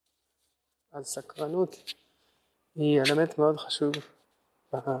אז סקרנות היא אלמנט מאוד חשוב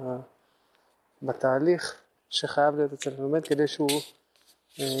בתהליך שחייב להיות אצל הלומד כדי שהוא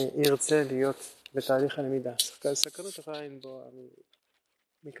ירצה להיות בתהליך הלמידה. סקרנות יכולה לנבוע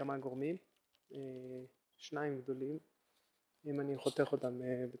מכמה גורמים, שניים גדולים, אם אני חותך אותם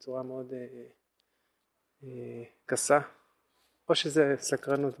בצורה מאוד גסה, או שזה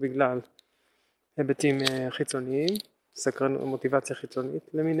סקרנות בגלל היבטים חיצוניים, מוטיבציה חיצונית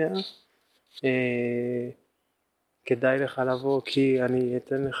למיניה, כדאי לך לבוא כי אני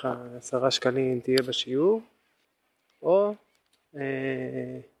אתן לך 10 שקלים תהיה בשיעור, או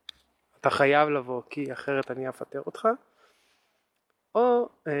אתה חייב לבוא כי אחרת אני אפטר אותך, או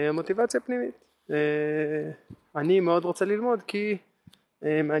מוטיבציה פנימית, אני מאוד רוצה ללמוד כי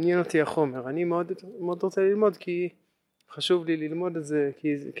מעניין אותי החומר, אני מאוד רוצה ללמוד כי חשוב לי ללמוד את זה,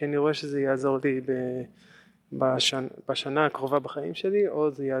 כי אני רואה שזה יעזור לי בשנה הקרובה בחיים שלי,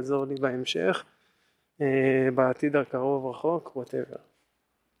 או זה יעזור לי בהמשך, בעתיד הקרוב רחוק, whatever.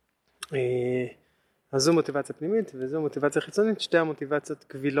 אז זו מוטיבציה פנימית וזו מוטיבציה חיצונית, שתי המוטיבציות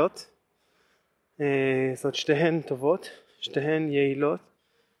קבילות, זאת אומרת שתיהן טובות, שתיהן יעילות,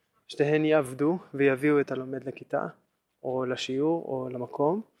 שתיהן יעבדו ויביאו את הלומד לכיתה, או לשיעור, או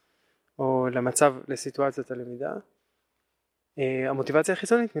למקום, או לסיטואציות הלמידה. המוטיבציה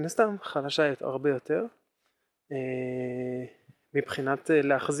החיצונית מן הסתם חלשה הרבה יותר, מבחינת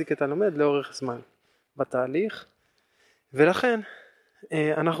להחזיק את הלומד לאורך זמן בתהליך, ולכן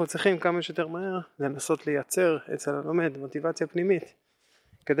אנחנו צריכים כמה שיותר מהר לנסות לייצר אצל הלומד מוטיבציה פנימית,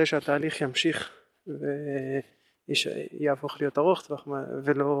 כדי שהתהליך ימשיך ויהפוך להיות ארוך טווח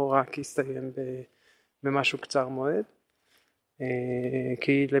ולא רק יסתיים במשהו קצר מועד,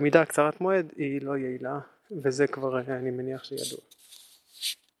 כי למידה קצרת מועד היא לא יעילה, וזה כבר אני מניח שידוע.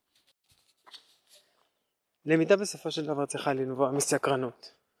 למידה בסופו של דבר צריכה לנבוע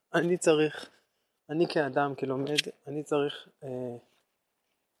מסקרנות. אני כאדם, כלומד, אני צריך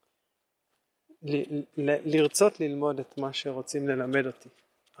לרצות ללמוד את מה שרוצים ללמד אותי.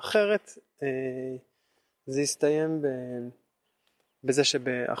 אחרת זה יסתיים בזה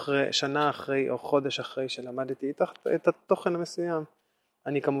שנה אחרי או חודש אחרי שלמדתי את התוכן המסוים,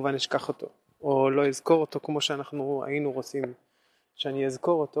 אני כמובן אשכח אותו, או לא אזכור אותו כמו שאנחנו היינו רוצים שאני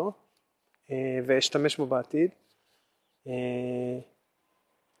אזכור אותו, ואשתמש בו בעתיד.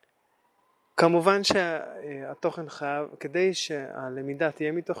 כמובן שהתוכן חייב, כדי שהלמידה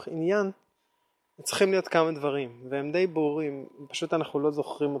תהיה מתוך עניין, צריכים להיות כמה דברים, והם די ברורים, פשוט אנחנו לא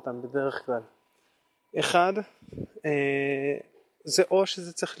זוכרים אותם בדרך כלל. אחד, זה או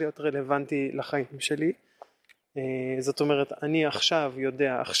שזה צריך להיות רלוונטי לחיים שלי, זאת אומרת, אני עכשיו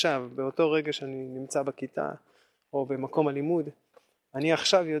יודע, באותו רגע שאני נמצא בכיתה, או במקום הלימוד, אני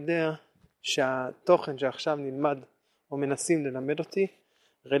עכשיו יודע שהתוכן שעכשיו נלמד, או מנסים ללמד אותי,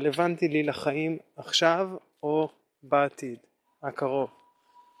 רלוונטי לי לחיים עכשיו, או בעתיד הקרוב.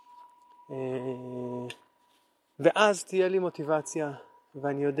 ואז תהיה לי מוטיבציה,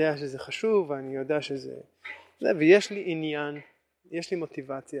 ואני יודע שזה חשוב, ואני יודע ויש לי עניין, יש לי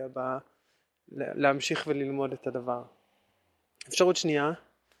מוטיבציה להמשיך וללמוד את הדבר. אפשרות שנייה,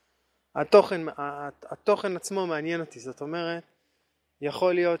 התוכן עצמו מעניין אותי, זאת אומרת,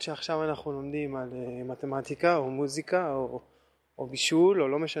 יכול להיות שעכשיו אנחנו לומדים על מתמטיקה או מוזיקה או בישול או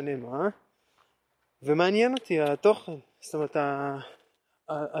לא משנה מה, ומעניין אותי התוכן, זאת אומרת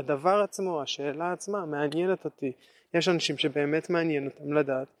הדבר עצמו, השאלה עצמה מעניינת אותי. יש אנשים שבאמת מעניין אותם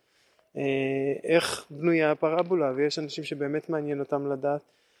לדעת איך בנויה הפרבולה, ויש אנשים שבאמת מעניין אותם לדעת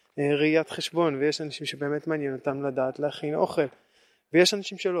ראיית חשבון, ויש אנשים שבאמת מעניין אותם לדעת להכין אוכל, ויש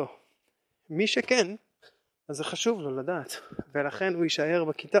אנשים שלא. מי שכן, אז זה חשוב לו לדעת, ולכן הוא יישאר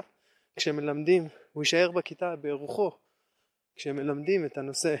בכיתה כשמלמדים, הוא יישאר בכיתה ברוחו כשמלמדים את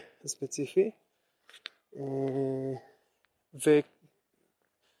הנושא הספציפי.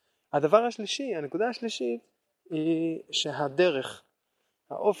 והדבר השלישי, הנקודה השלישית, היא שהדרך,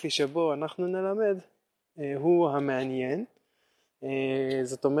 האופי שבו אנחנו נלמד, הוא המעניין.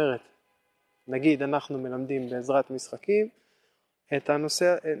 זאת אומרת, נגיד אנחנו מלמדים בעזרת משחקים את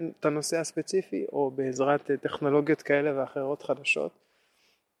הנושא הספציפי, או בעזרת טכנולוגיות כאלה ואחרות חדשות,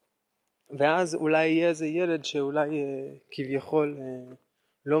 ואז אולי יהיה איזה ילד שאולי כביכול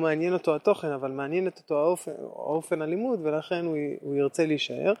לא מעניין אותו התוכן, אבל מעניין אותו האופן הלימוד, ולכן הוא ירצה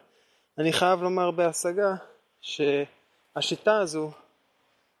להישאר. אני חייב לומר בהשגה שהשיטה הזו,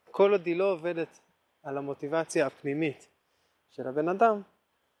 כל עוד היא לא עובדת על המוטיבציה הפנימית של הבן אדם,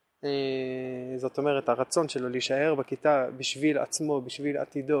 זאת אומרת הרצון שלו להישאר בכיתה בשביל עצמו, בשביל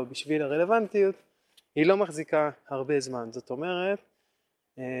עתידו, בשביל הרלוונטיות, היא לא מחזיקה הרבה זמן. זאת אומרת,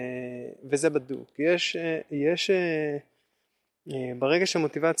 וזה בדוק, יש ברגע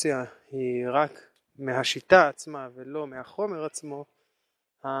שהמוטיבציה היא רק מהשיטה עצמה ולא מהחומר עצמו,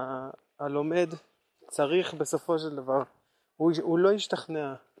 הלומד צריך בסופו של דבר, הוא לא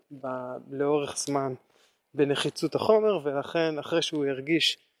ישתכנע לאורך זמן בנחיצות החומר, ולכן אחרי שהוא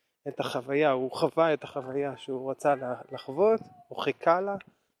הרגיש את החוויה, הוא חווה את החוויה שהוא רצה לחוות, הוא חיכה לה,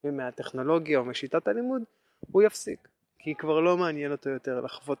 ומהטכנולוגיה או משיטת הלימוד, הוא יפסיק, כי כבר לא מעניין אותו יותר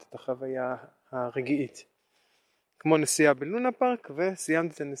לחוות את החוויה הרגעית. כמו נסיעה בלונה פארק,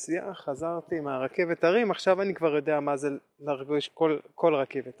 וסיימתי את הנסיעה, חזרתי מהרכבת הרים, עכשיו אני כבר יודע מה זה להרגיש כל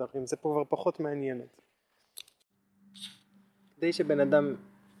רכבת הרים, זה פה כבר פחות מעניין אותי. כדי שבן אדם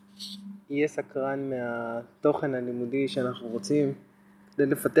יהיה סקרן מהתוכן הלימודי שאנחנו רוצים, כדי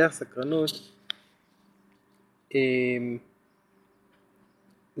לפתח סקרנות,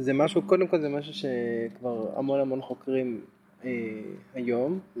 זה משהו, קודם כל זה משהו שכבר המון חוקרים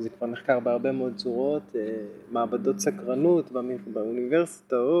היום, זה כבר נחקר בהרבה מאוד צורות, מעבדות סקרנות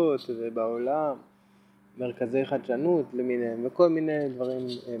באוניברסיטאות ובעולם, מרכזי חדשנות למיניהם וכל מיני דברים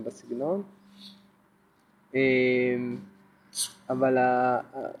בסגנון. אבל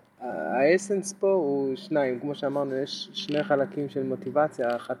האסנס פה הוא שניים, כמו שאמרנו, יש שני חלקים של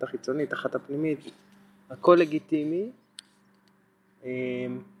מוטיבציה, אחת החיצונית, אחת הפנימית, הכל לגיטימי,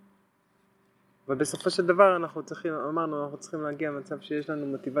 ובסופו של דבר אנחנו צריכים להגיע למצב שיש לנו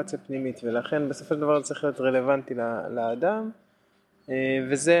מוטיבציה פנימית, ולכן בסופו של דבר זה צריך להיות רלוונטי לאדם,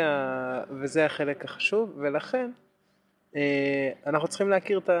 וזה החלק החשוב, ולכן אנחנו צריכים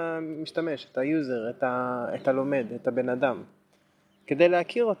להכיר את המשתמש, את היוזר, את הלומד, את הבן אדם. כדי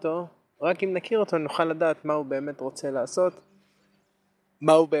להכיר אותו, רק אם נכיר אותו נוכל לדעת מה הוא באמת רוצה לעשות,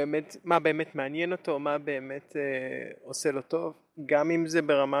 מה באמת מעניין אותו, מה באמת עושה לו טוב, גם אם זה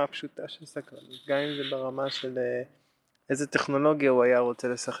ברמה הפשוטה של סקרנות, גם אם זה ברמה של איזה טכנולוגיה הוא היה רוצה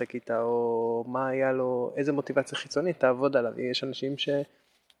לשחק איתה, או מה היה לו, איזה מוטיבציה חיצונית תעבוד עליו. יש אנשים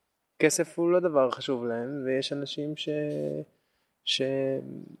שכסף הוא לא דבר חשוב להם, ויש אנשים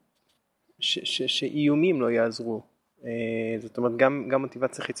שאיומים לא יעזרו. זאת אומרת, גם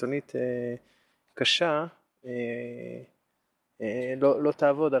מוטיבציה חיצונית קשה לא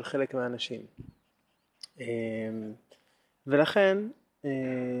תעבוד על חלק מהאנשים. ולכן,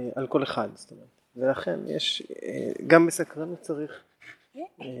 על כל אחד, זאת אומרת. ולכן יש, גם בסקרנות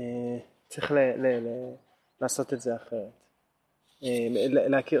צריך לעשות את זה אחרת.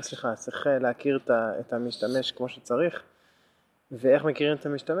 צריך להכיר את המשתמש כמו שצריך, ואיך מכירים את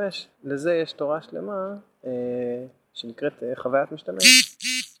המשתמש? לזה יש תורה שלמה שנקראת חוויית משתמש,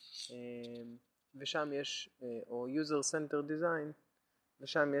 ושם יש, או user centered design,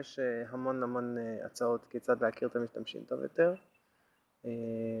 ושם יש המון הצעות כיצד להכיר את המשתמשים טוב יותר.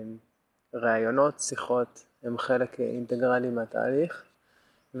 רעיונות, שיחות הם חלק אינטגרלי מהתהליך,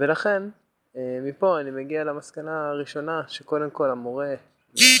 ולכן מפה אני מגיע למסקנה הראשונה שקודם כל המורה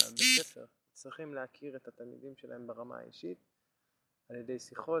והבית ספר צריכים להכיר את התלמידים שלהם ברמה האישית, על ידי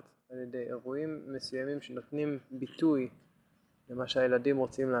שיחות, על ידי אירועים מסוימים שנותנים ביטוי למה שהילדים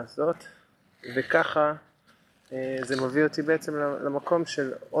רוצים לעשות, וככה זה מביא אותי בעצם למקום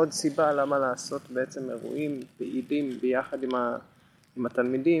של עוד סיבה למה לעשות בעצם אירועים פעילים ביחד עם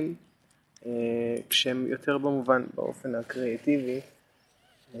התלמידים, כשהם יותר באופן הקריאטיבי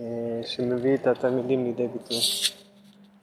שמביא את התלמידים לידי ביטוי.